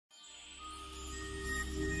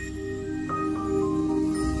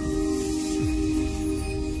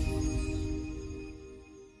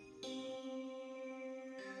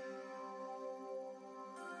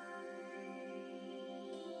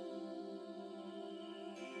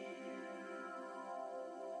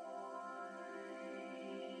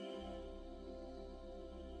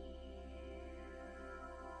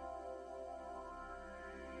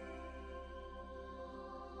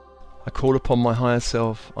I call upon my higher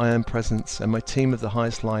self, I am presence, and my team of the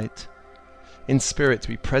highest light, in spirit, to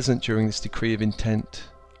be present during this decree of intent.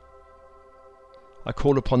 I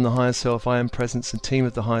call upon the higher self, I am presence, and team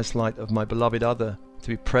of the highest light of my beloved other, to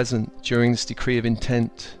be present during this decree of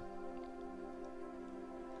intent.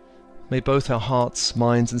 May both our hearts,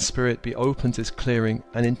 minds, and spirit be open to this clearing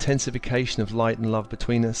and intensification of light and love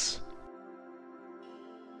between us.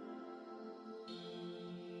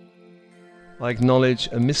 I acknowledge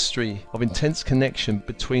a mystery of intense connection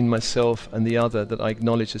between myself and the other that I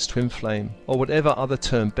acknowledge as twin flame, or whatever other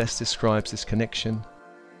term best describes this connection.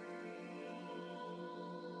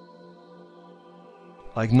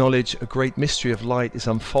 I acknowledge a great mystery of light is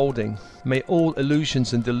unfolding. May all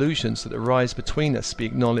illusions and delusions that arise between us be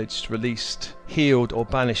acknowledged, released, healed, or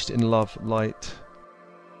banished in love, light.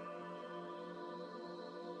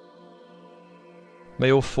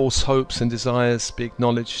 May all false hopes and desires be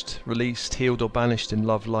acknowledged, released, healed, or banished in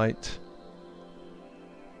love, light.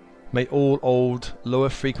 May all old, lower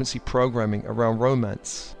frequency programming around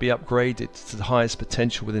romance be upgraded to the highest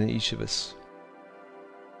potential within each of us.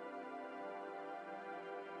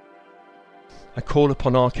 I call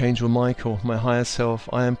upon Archangel Michael, my higher self,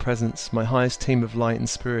 I am presence, my highest team of light and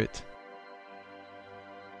spirit,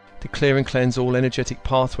 to clear and cleanse all energetic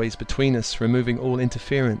pathways between us, removing all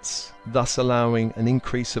interference, thus allowing an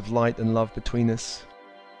increase of light and love between us.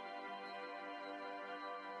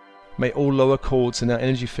 May all lower cords in our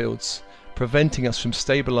energy fields, preventing us from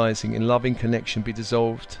stabilizing in loving connection, be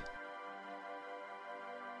dissolved.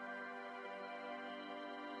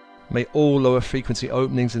 May all lower frequency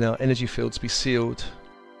openings in our energy fields be sealed.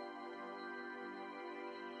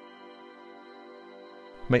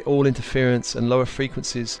 May all interference and lower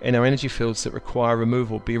frequencies in our energy fields that require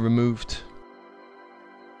removal be removed.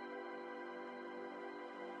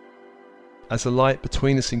 As the light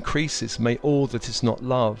between us increases, may all that is not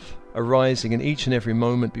love, arising in each and every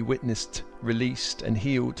moment, be witnessed, released, and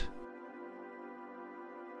healed.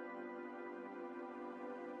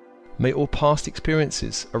 May all past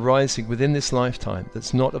experiences arising within this lifetime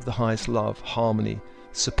that's not of the highest love, harmony,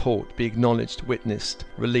 support be acknowledged, witnessed,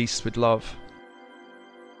 released with love.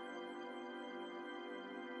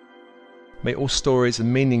 May all stories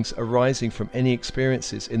and meanings arising from any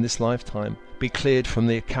experiences in this lifetime be cleared from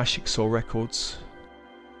the Akashic Soul records.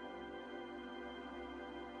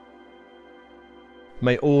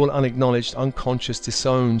 May all unacknowledged, unconscious,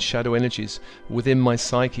 disowned shadow energies within my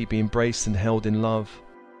psyche be embraced and held in love.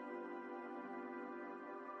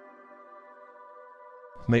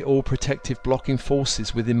 May all protective blocking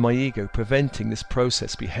forces within my ego preventing this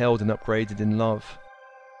process be held and upgraded in love.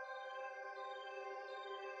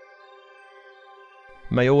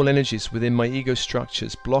 May all energies within my ego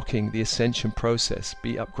structures blocking the ascension process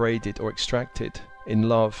be upgraded or extracted in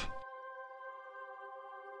love.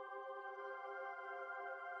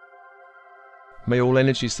 May all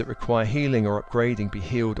energies that require healing or upgrading be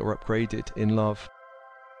healed or upgraded in love.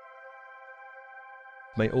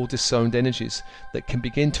 May all disowned energies that can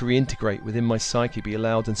begin to reintegrate within my psyche be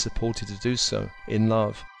allowed and supported to do so in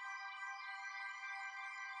love.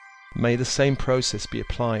 May the same process be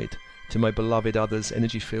applied to my beloved others'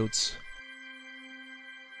 energy fields.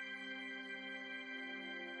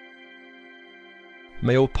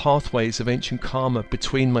 May all pathways of ancient karma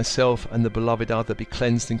between myself and the beloved other be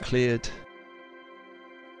cleansed and cleared.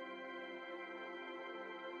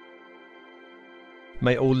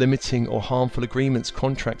 May all limiting or harmful agreements,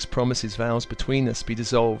 contracts, promises, vows between us be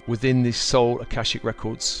dissolved within these soul Akashic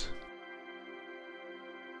records.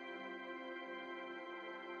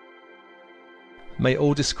 May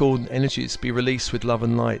all discordant energies be released with love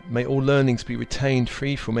and light. May all learnings be retained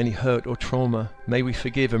free from any hurt or trauma. May we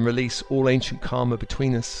forgive and release all ancient karma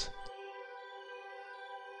between us.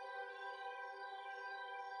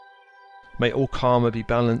 May all karma be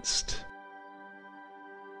balanced.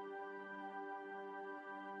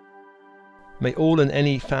 May all and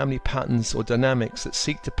any family patterns or dynamics that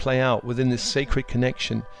seek to play out within this sacred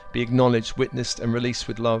connection be acknowledged, witnessed, and released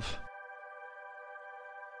with love.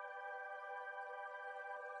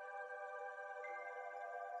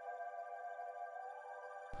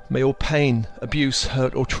 May all pain, abuse,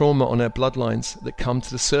 hurt, or trauma on our bloodlines that come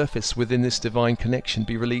to the surface within this divine connection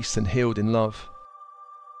be released and healed in love.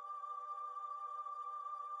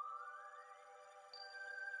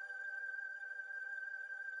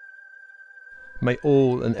 May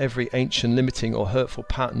all and every ancient limiting or hurtful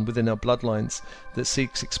pattern within our bloodlines that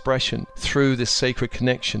seeks expression through this sacred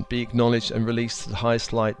connection be acknowledged and released to the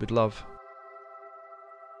highest light with love.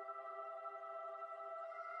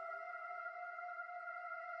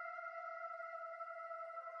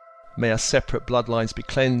 May our separate bloodlines be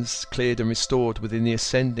cleansed, cleared, and restored within the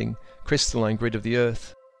ascending, crystalline grid of the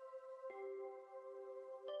earth.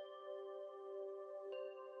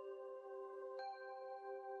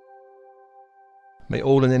 May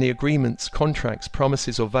all and any agreements, contracts,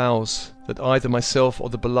 promises or vows that either myself or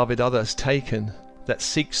the beloved other has taken that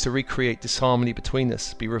seeks to recreate disharmony between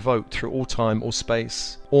us be revoked through all time, all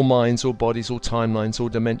space, all minds, all bodies, all timelines, all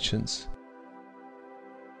dimensions.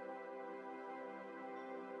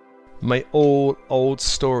 May all old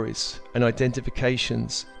stories and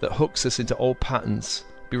identifications that hooks us into old patterns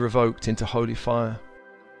be revoked into holy fire.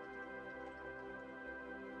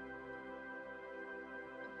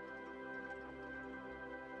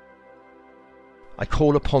 I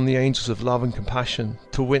call upon the angels of love and compassion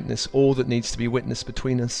to witness all that needs to be witnessed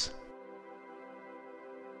between us.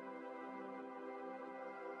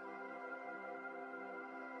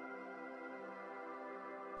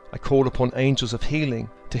 I call upon angels of healing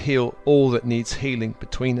to heal all that needs healing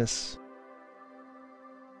between us.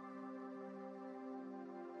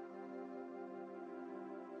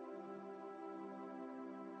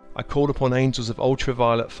 I call upon angels of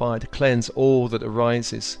ultraviolet fire to cleanse all that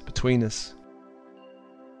arises between us.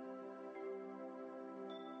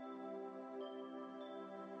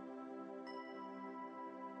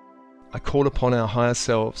 I call upon our higher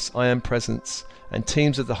selves, I Am Presence, and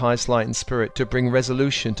teams of the highest light and spirit to bring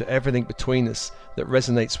resolution to everything between us that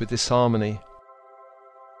resonates with disharmony.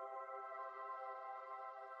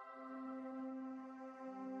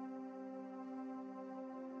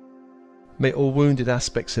 May all wounded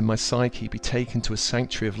aspects in my psyche be taken to a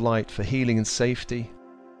sanctuary of light for healing and safety.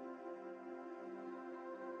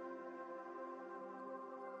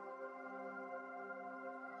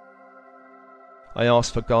 I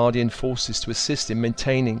ask for guardian forces to assist in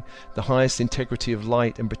maintaining the highest integrity of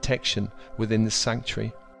light and protection within this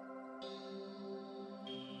sanctuary.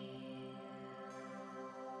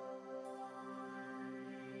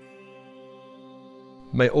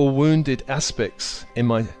 May all wounded aspects in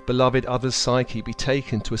my beloved other's psyche be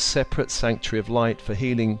taken to a separate sanctuary of light for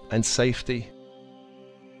healing and safety.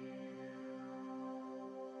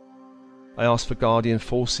 I ask for guardian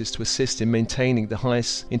forces to assist in maintaining the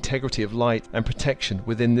highest integrity of light and protection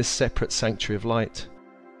within this separate sanctuary of light.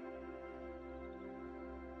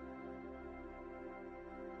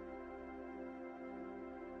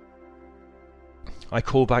 I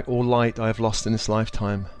call back all light I have lost in this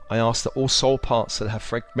lifetime. I ask that all soul parts that have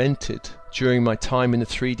fragmented during my time in the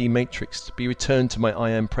 3D matrix be returned to my I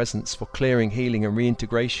Am Presence for clearing, healing and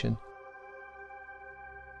reintegration.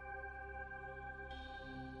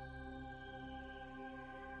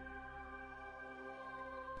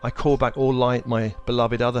 I call back all light my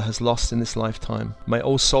beloved other has lost in this lifetime. May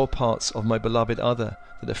all soul parts of my beloved other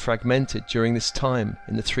that are fragmented during this time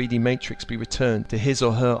in the 3D matrix be returned to his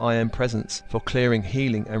or her I Am Presence for clearing,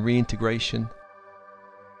 healing and reintegration.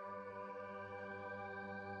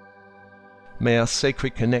 May our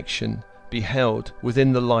sacred connection be held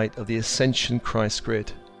within the light of the Ascension Christ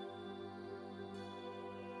grid.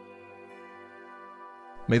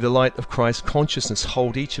 May the light of Christ consciousness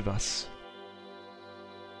hold each of us.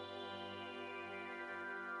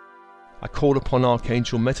 I call upon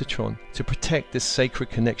Archangel Metatron to protect this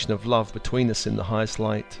sacred connection of love between us in the highest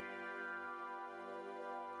light.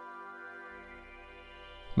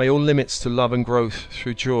 May all limits to love and growth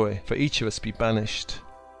through joy for each of us be banished.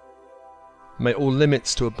 May all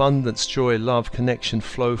limits to abundance, joy, love, connection,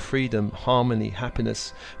 flow, freedom, harmony,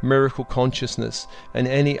 happiness, miracle consciousness, and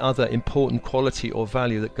any other important quality or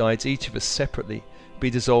value that guides each of us separately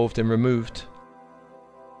be dissolved and removed.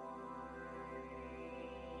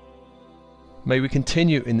 May we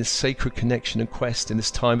continue in this sacred connection and quest in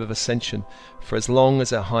this time of ascension for as long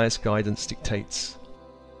as our highest guidance dictates.